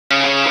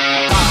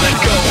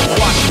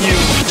watching you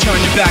turn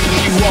your back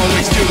like you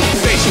always do.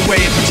 Face away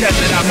and pretend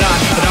that I'm not,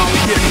 but I'll be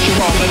here 'cause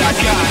you're all that I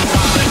got.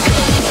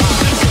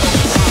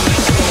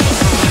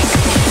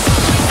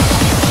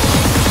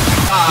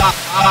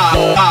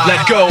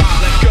 Let go,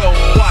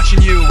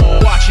 watching you,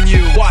 watching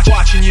you,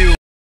 watching you.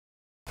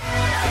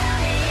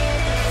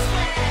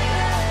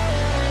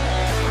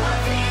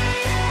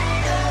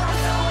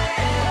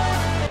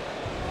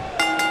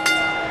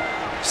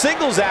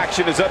 Singles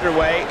action is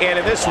underway, and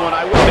in this one,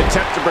 I wouldn't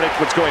attempt to predict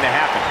what's going to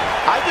happen.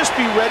 I'd just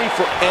be ready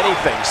for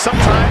anything.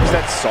 Sometimes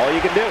that's all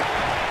you can do.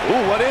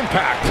 Ooh, what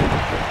impact!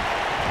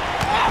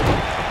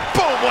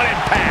 Boom, what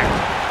impact!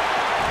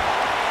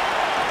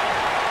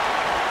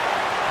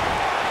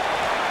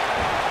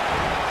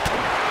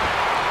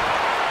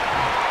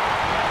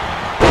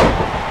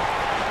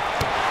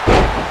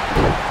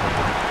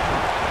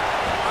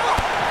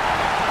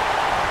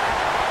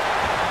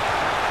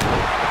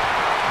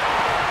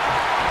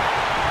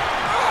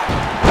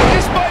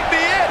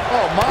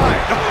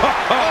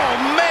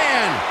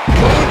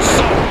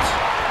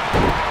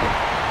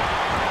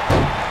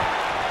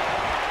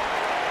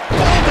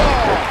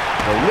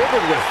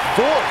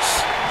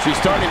 Force. She's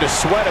starting to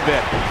sweat a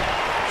bit.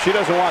 She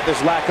doesn't want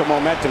this lack of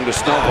momentum to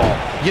snowball.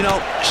 You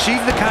know, she's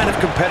the kind of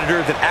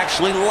competitor that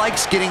actually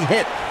likes getting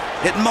hit.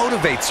 It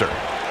motivates her.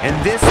 And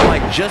this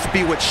might just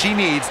be what she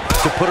needs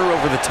to put her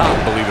over the top,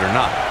 believe it or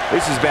not.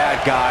 This is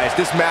bad, guys.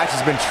 This match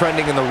has been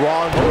trending in the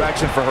wrong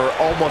direction for her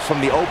almost from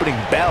the opening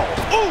bell.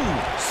 Ooh,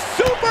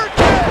 super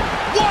kick!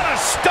 What a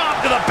stomp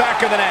to the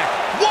back of the neck!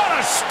 What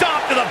a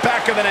stomp to the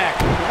back of the neck!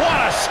 What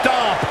a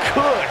stomp!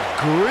 Good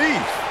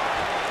grief!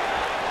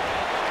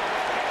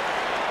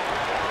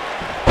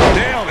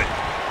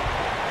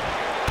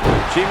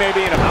 She may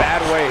be in a bad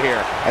way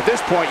here. At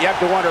this point, you have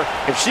to wonder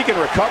if she can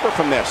recover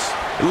from this.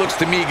 It looks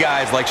to me,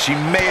 guys, like she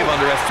may have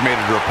underestimated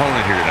her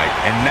opponent here tonight,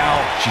 and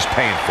now she's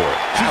paying for it.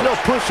 She's no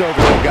pushover,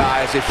 though,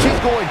 guys. If she's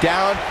going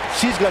down,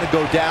 she's going to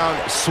go down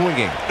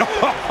swinging.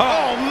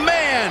 Oh,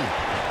 man!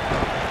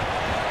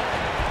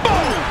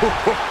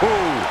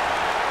 Boom!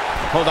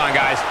 Hold on,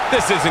 guys.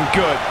 This isn't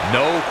good.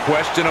 No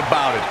question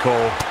about it,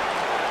 Cole.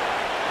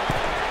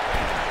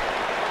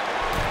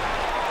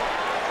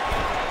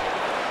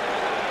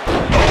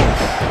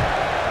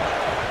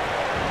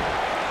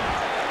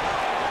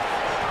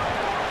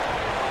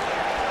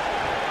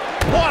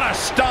 What a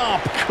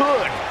stomp!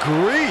 Good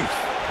grief!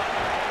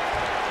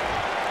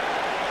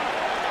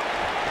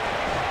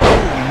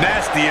 Ooh,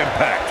 nasty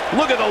impact.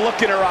 Look at the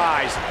look in her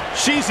eyes.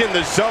 She's in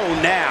the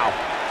zone now.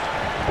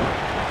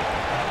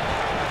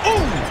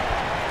 Ooh!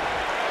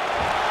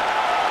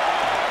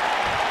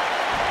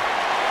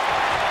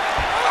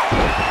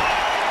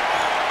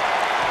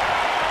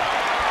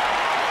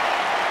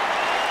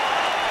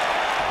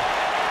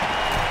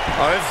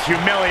 Oh, this is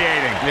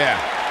humiliating. Yeah.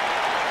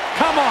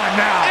 Come on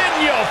now.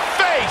 In your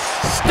face!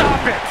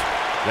 Stop it!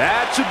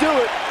 That should do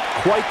it.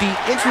 Quite the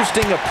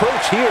interesting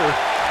approach here.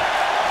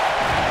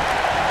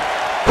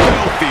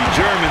 Filthy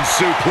German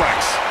suplex.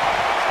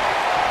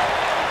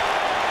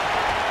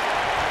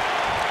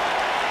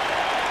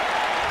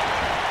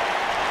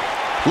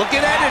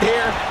 Looking at it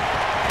here.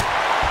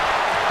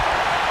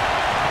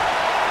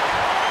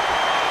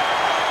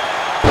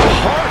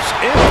 Harsh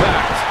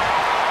impact.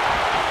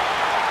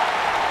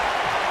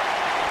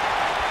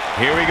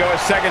 Here we go a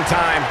second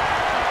time.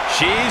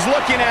 She's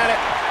looking at it.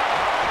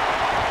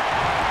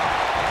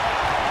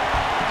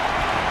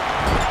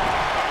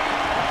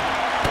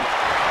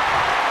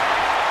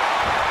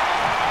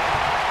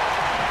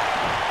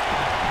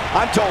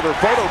 I'm told her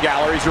photo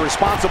galleries are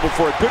responsible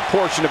for a good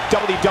portion of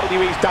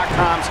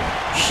WWE.com's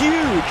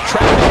huge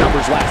traffic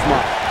numbers last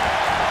month.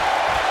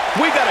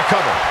 We got a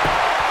cover.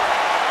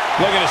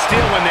 Looking to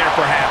steal one there,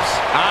 perhaps.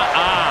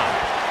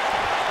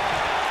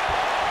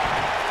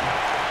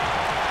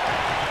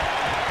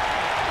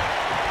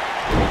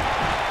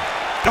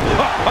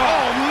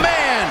 Oh,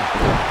 man!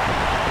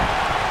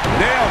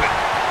 Nailed it.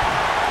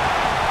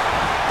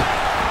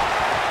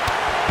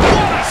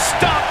 What a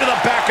stomp to the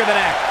back of the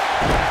neck.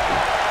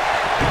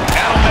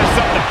 That'll mess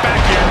up the back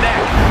of your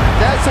neck.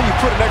 That's how you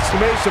put an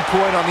exclamation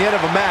point on the end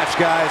of a match,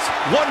 guys.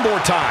 One more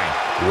time.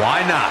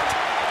 Why not?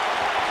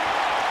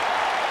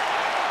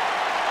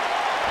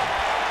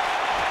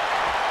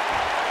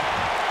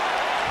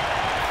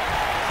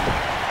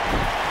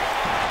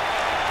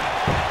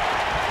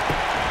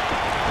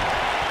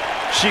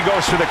 She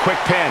goes for the quick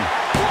pin.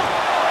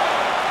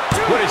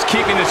 What is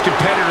keeping this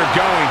competitor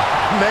going?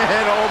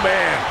 Man, oh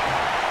man.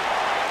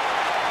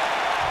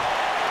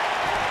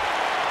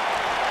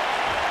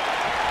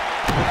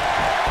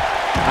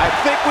 I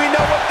think we know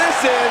what this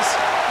is.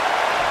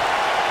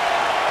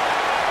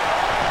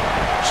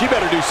 She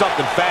better do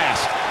something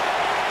fast.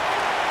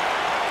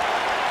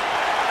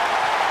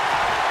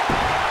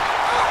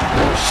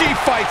 She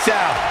fights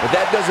out. But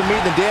that doesn't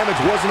mean the damage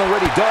wasn't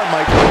already done,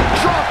 Michael.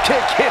 Drop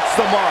kick hits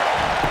the mark.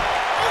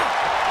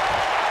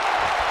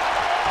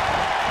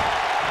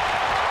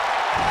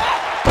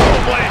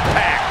 What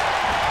impact!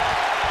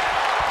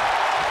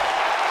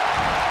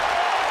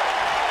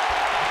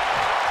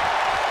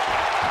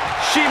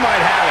 She She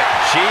might have it.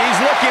 She's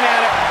looking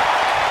at it.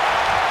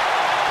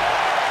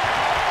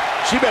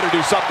 She better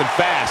do something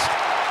fast.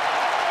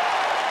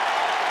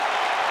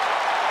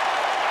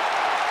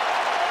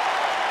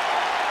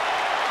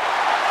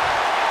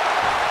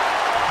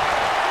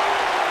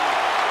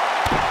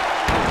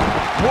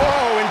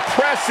 Whoa,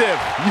 impressive.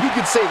 You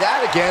could say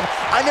that again.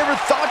 I never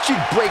thought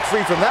she'd break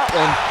free from that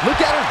one.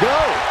 Look at her go.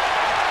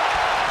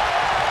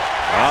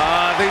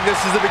 I think this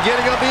is the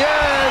beginning of the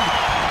end.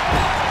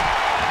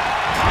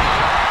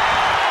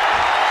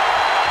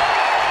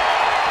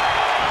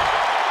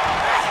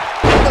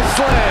 The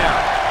slam.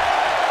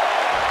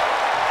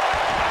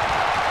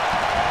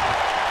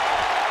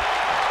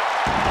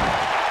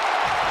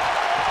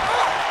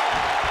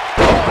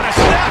 Oh, and a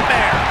snap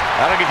there.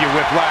 That'll give you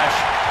whiplash.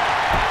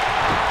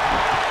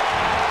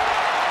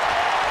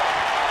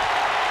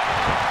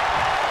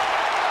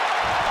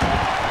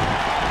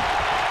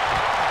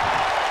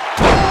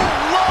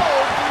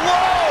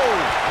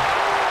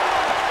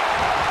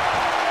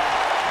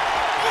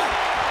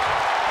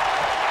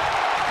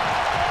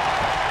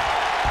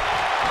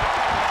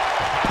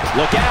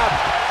 Look out.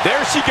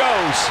 There she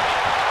goes.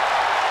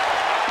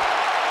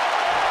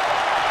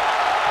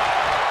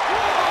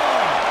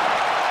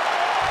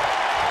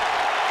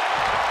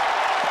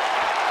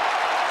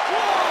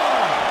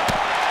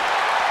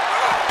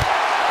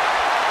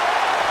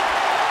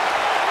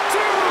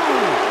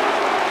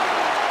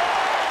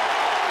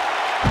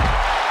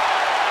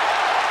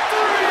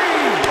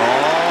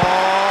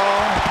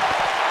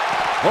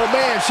 Oh,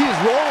 man, she is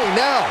rolling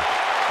now.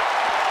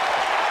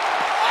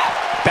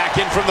 Back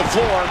in from the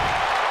floor.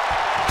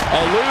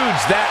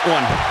 Eludes that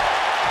one.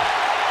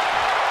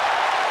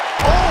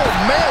 Oh,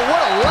 man, what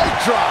a leg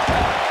drop.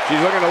 She's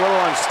looking a little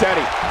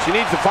unsteady. She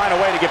needs to find a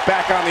way to get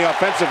back on the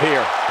offensive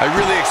here. I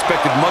really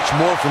expected much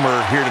more from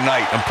her here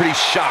tonight. I'm pretty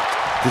shocked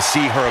to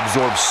see her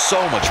absorb so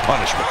much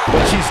punishment.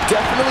 But she's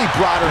definitely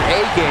brought her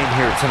A game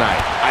here tonight.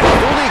 I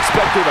fully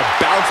expect her to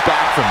bounce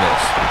back from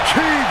this.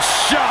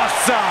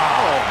 Kinshasa!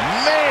 Oh,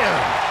 man.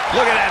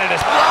 Looking at it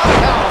as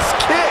roundhouse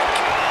kick.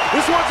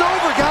 This one's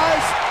over,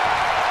 guys.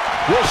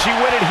 Will she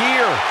win it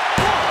here?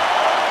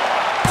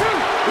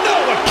 No,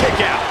 a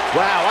kick out.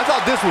 Wow, I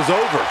thought this was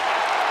over.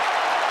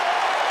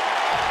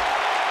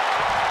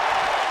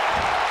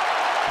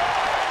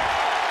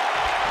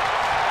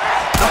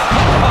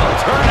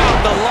 Turn out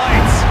the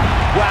lights.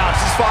 Wow,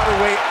 she's fought her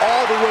way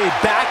all the way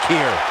back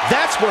here.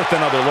 That's worth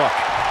another look.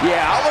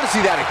 Yeah, I want to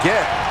see that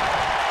again.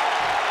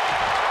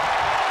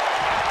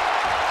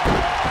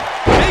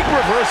 Big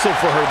reversal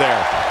for her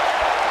there.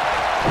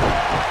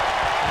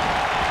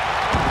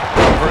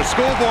 For a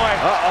schoolboy.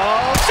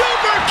 Uh-oh.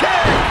 Super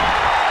kick!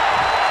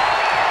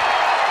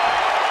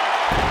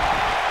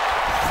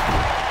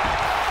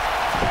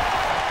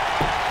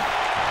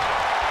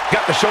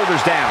 Got the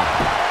shoulders down.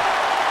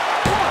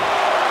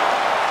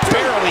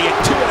 Barely at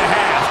 2.5.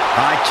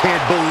 I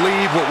can't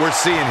believe what we're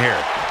seeing here.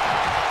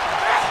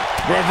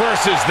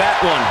 Reverses that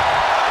one.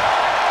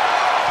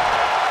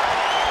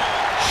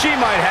 She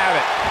might have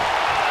it.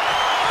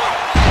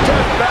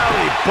 Death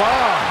Valley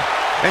bomb.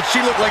 And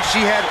she looked like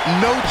she had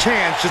no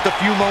chance just a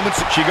few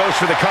moments. She goes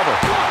for the cover.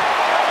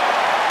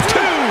 2!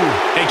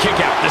 And kick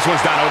out. This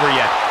one's not over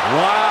yet.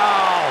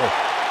 Wow!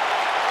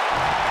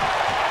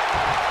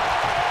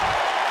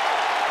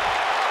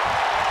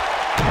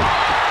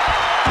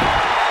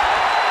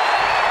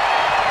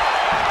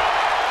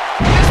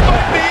 This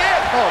might be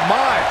it! Oh,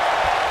 my.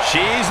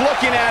 She's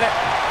looking at it.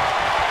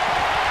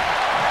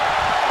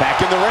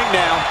 Back in the ring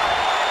now.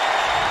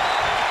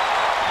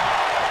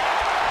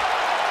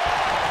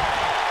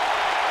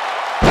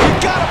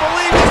 Gotta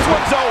believe this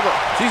one's over.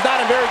 She's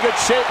not in very good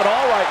shape at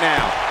all right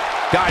now.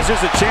 Guys,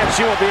 there's a chance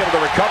she won't be able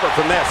to recover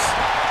from this.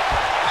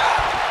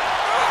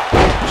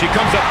 She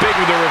comes up big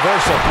with a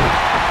reversal.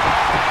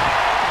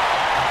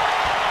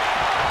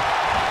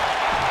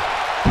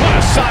 What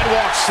a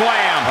sidewalk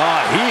slam.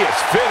 He is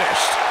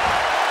finished.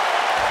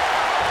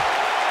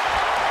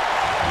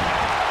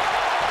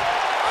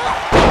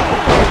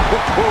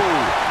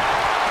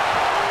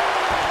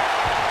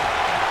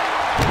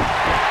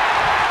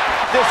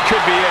 This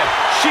could be it.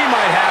 She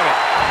might have it.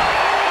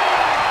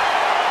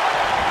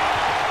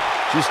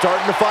 She's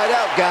starting to fight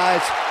out,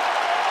 guys.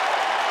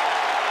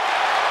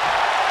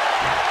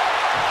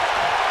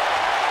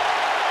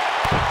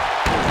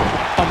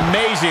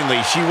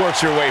 Amazingly, she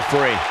works her way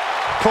free.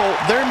 Cole,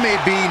 there may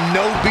be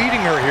no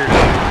beating her here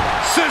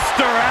tonight.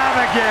 Sister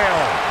Abigail.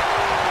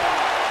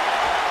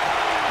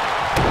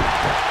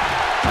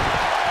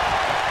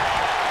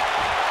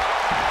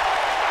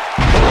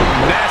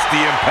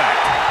 Nasty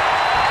impact.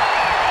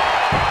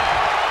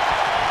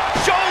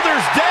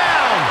 Shoulders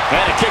down.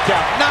 And a kick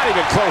out. Not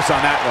even close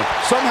on that one.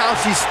 Somehow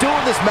she's still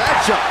in this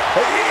matchup.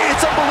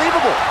 It's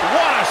unbelievable.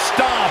 What a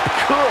stomp.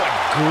 Good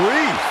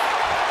grief.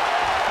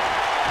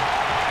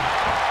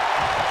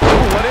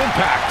 Ooh, what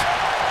impact.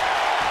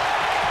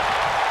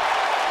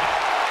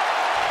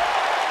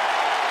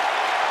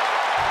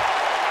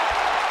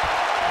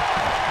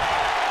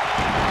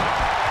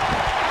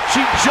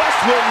 She just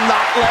will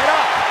not let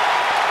up.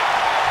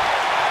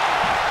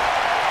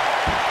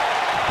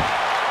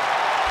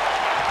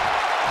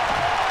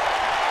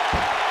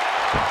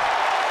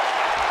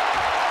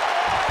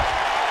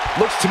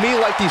 Looks to me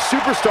like these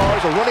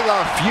superstars are running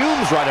on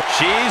fumes right now.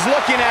 She's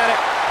looking at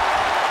it.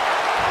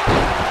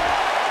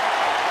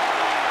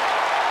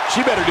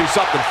 She better do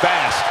something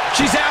fast.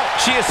 She's out.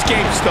 She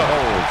escapes the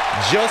hold.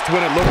 Just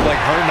when it looked like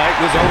her night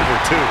was over,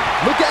 too.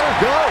 Look at her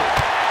go.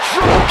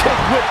 Drop kick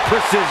with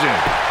precision.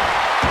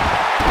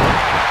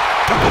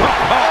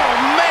 Oh,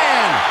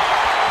 man.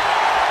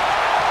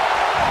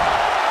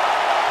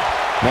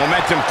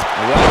 Momentum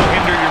will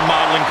hinder your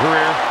modeling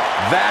career.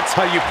 That's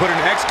how you put an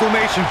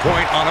exclamation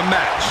point on a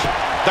match.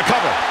 The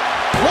cover.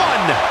 1,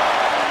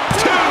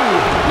 2.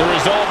 The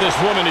result this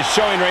woman is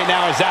showing right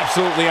now is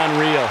absolutely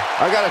unreal.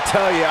 I gotta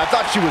tell you, I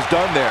thought she was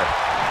done there.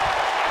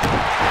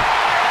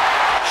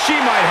 She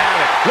might have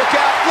it. Look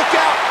out, look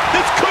out.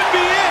 This could be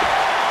it.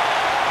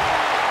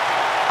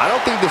 I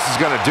don't think this is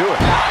gonna do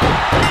it.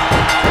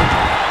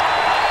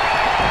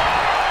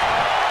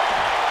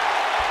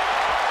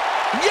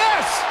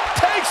 Yes!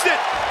 Takes it!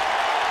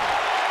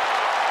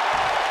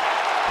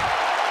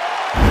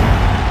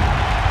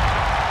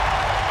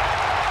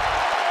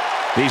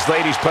 These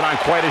ladies put on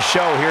quite a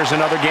show. Here's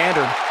another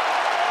gander.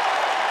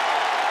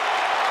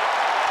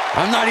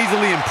 I'm not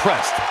easily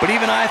impressed, but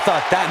even I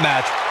thought that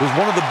match was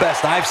one of the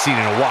best I've seen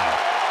in a while.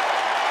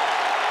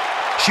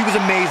 She was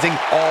amazing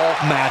all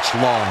match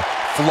long.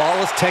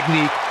 Flawless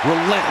technique,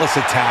 relentless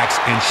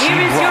attacks, and she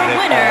brought it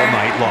all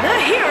night long.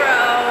 The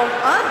hero,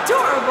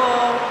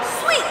 adorable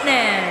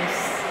sweetness.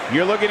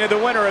 You're looking at the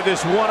winner of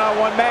this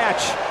one-on-one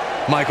match.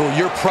 Michael,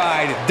 your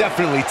pride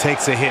definitely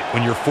takes a hit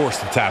when you're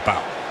forced to tap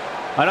out.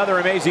 Another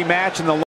amazing match in the